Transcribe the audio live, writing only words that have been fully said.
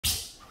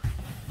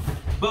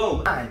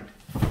boom, and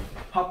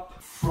hop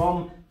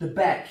from the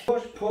back.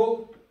 Push,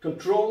 pull,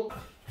 control.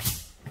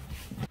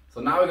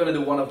 So now we're gonna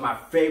do one of my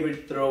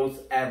favorite throws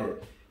ever.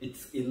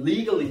 It's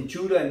illegal in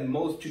Judo and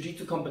most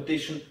Jiu-Jitsu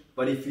competition,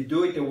 but if you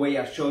do it the way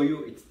I show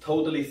you, it's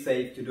totally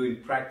safe to do in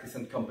practice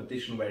and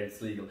competition where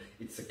it's legal.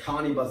 It's a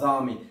Kani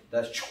Basami,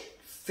 that's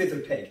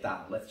Scissor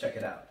Takedown. Let's check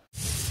it out.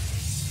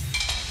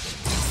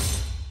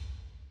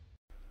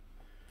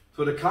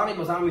 So the Kani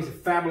Basami is a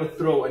fabulous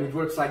throw and it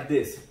works like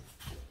this.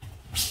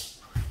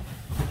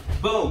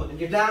 Boom, and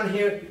you're down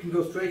here, you can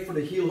go straight for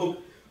the heel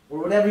hook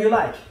or whatever you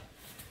like.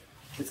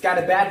 It's got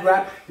a bad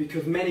rap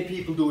because many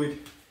people do it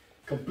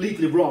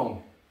completely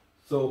wrong.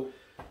 So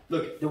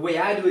look, the way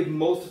I do it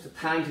most of the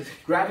time is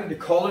grabbing the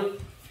collar.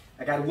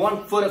 I got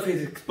one foot of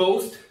his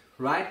exposed,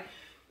 right?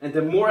 And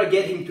the more I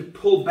get him to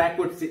pull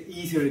backwards, the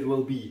easier it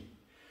will be.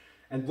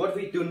 And what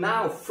we do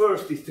now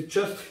first is to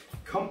just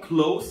come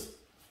close,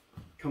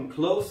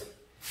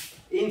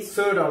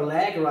 insert our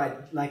leg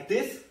right like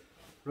this,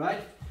 right?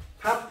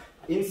 Hop,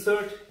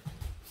 insert,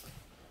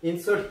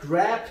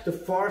 grab the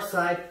far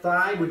side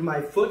thigh with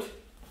my foot.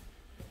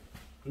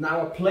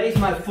 Now I place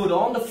my foot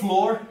on the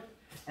floor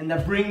and I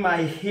bring my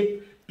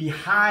hip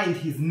behind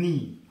his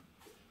knee.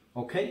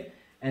 Okay?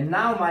 And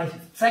now my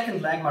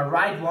second leg, my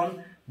right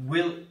one,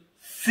 will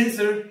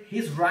scissor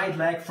his right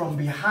leg from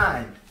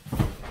behind.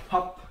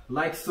 Hop,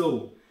 like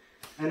so.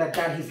 And I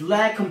got his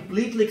leg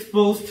completely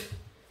exposed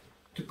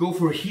to go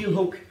for a heel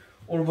hook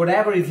or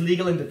whatever is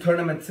legal in the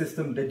tournament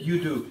system that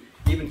you do.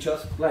 Even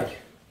just like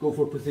go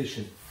for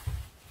position.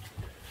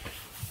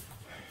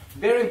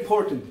 Very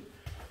important.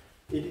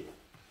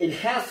 It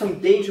has some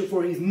danger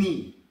for his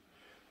knee,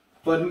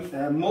 but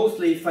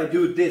mostly if I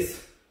do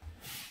this,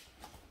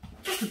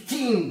 just a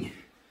ting.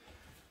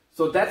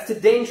 So that's the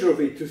danger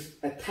of it, to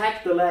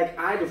attack the leg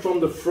either from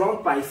the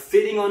front by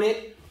sitting on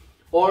it,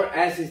 or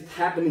as it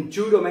happened in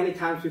Judo many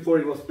times before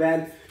it was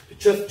banned, to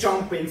just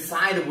jump in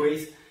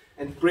sideways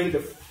and bring the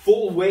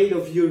full weight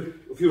of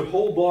your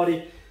whole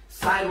body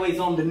sideways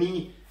on the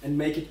knee and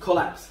make it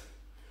collapse.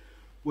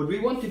 What we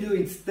want to do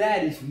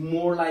instead is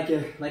more like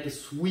a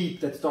sweep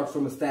that starts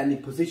from a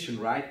standing position,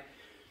 right?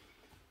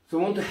 So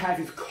I want to have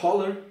his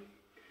collar,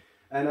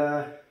 and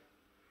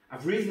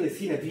I've recently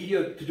seen a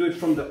video to do it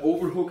from the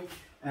overhook,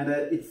 and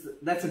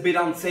that's a bit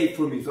unsafe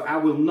for me, so I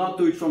will not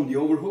do it from the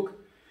overhook,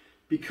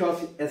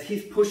 because as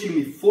he's pushing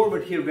me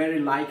forward here, very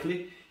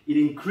likely, it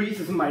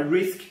increases my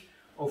risk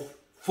of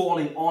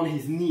falling on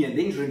his knee and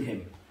injuring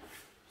him.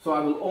 So I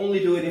will only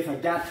do it if I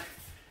got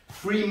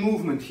free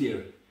movement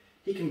here.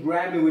 He can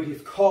grab me with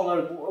his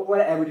collar,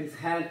 whatever, with his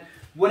hand,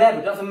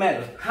 whatever, doesn't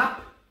matter.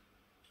 Hop,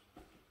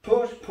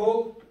 push,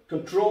 pull,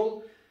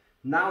 control.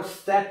 Now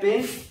step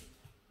in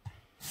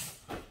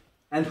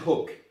and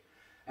hook.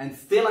 And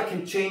still I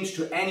can change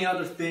to any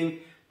other thing,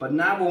 but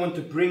now I want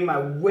to bring my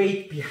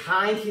weight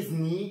behind his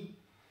knee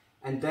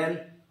and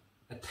then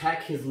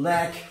attack his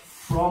leg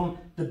from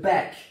the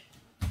back.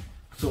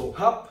 So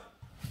hop,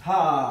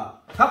 ha,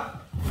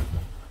 hop,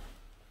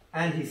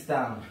 and he's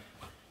down.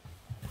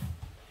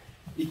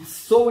 It's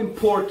so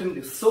important,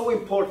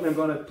 I'm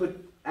going to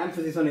put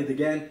emphasis on it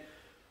again,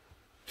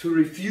 to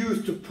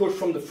refuse to push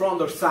from the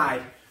front or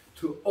side,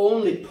 to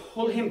only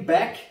pull him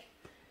back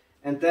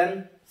and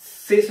then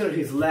scissor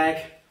his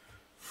leg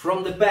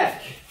from the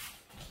back.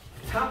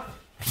 Hop,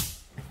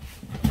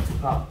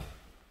 hop.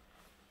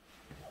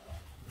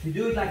 If you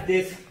do it like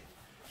this,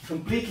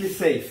 completely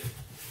safe.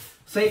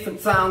 Safe and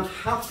sound,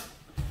 hop,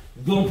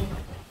 boom.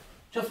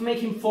 Just make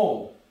him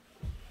fall.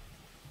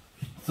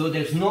 So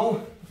there's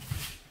no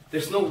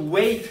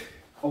weight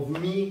of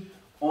me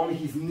on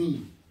his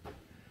knee.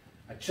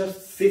 I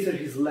just scissor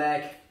his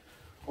leg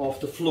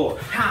off the floor.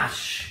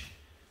 Hash!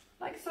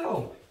 Like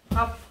so.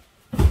 Up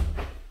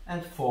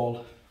and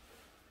fall.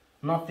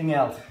 Nothing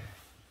else.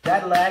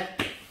 That leg,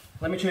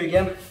 let me show you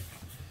again.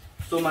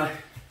 So my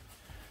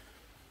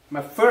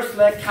first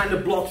leg kind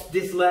of blocks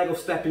this leg of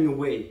stepping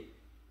away.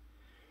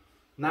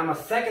 Now my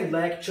second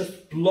leg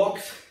just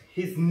blocks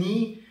his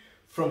knee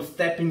from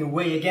stepping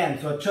away again.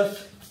 So I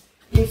just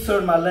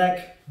insert my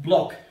leg,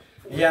 block.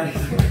 Yeah,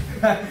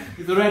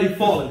 he's already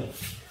fallen.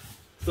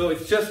 So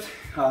it's just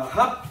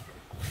hop,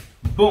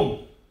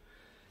 boom.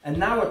 And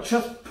now I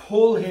just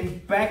pull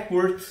him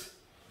backwards,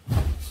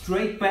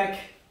 straight back,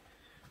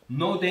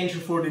 no danger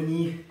for the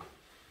knee,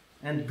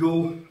 and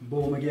go,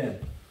 boom again.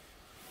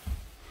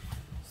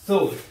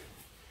 So,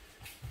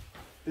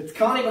 it's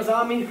Kani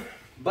Basami,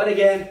 but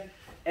again,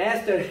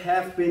 as there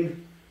have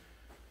been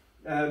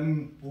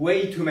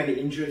way too many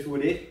injuries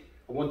with it,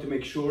 I want to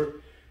make sure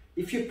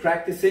if you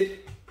practice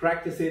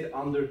it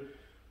under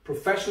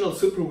professional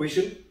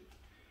supervision,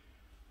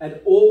 and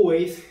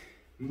always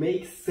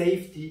make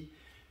safety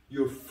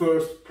your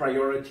first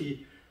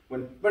priority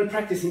when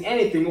practicing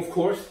anything, of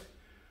course,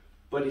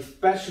 but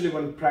especially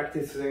when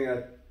practicing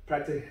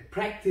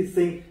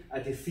a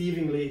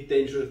deceivingly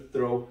dangerous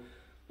throw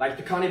like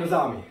the Kani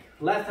Basami.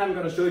 Last time I'm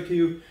going to show it to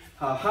you.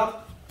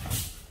 Hop,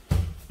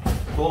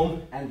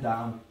 boom, and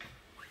down.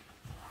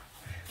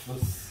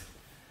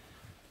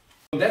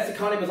 That's the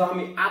Kani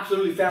Basami,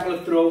 absolutely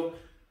fabulous throw.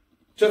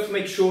 Just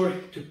make sure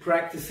to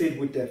practice it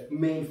with the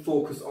main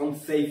focus on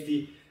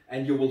safety,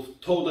 and you will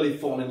totally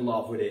fall in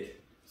love with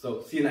it.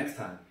 So see you next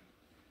time.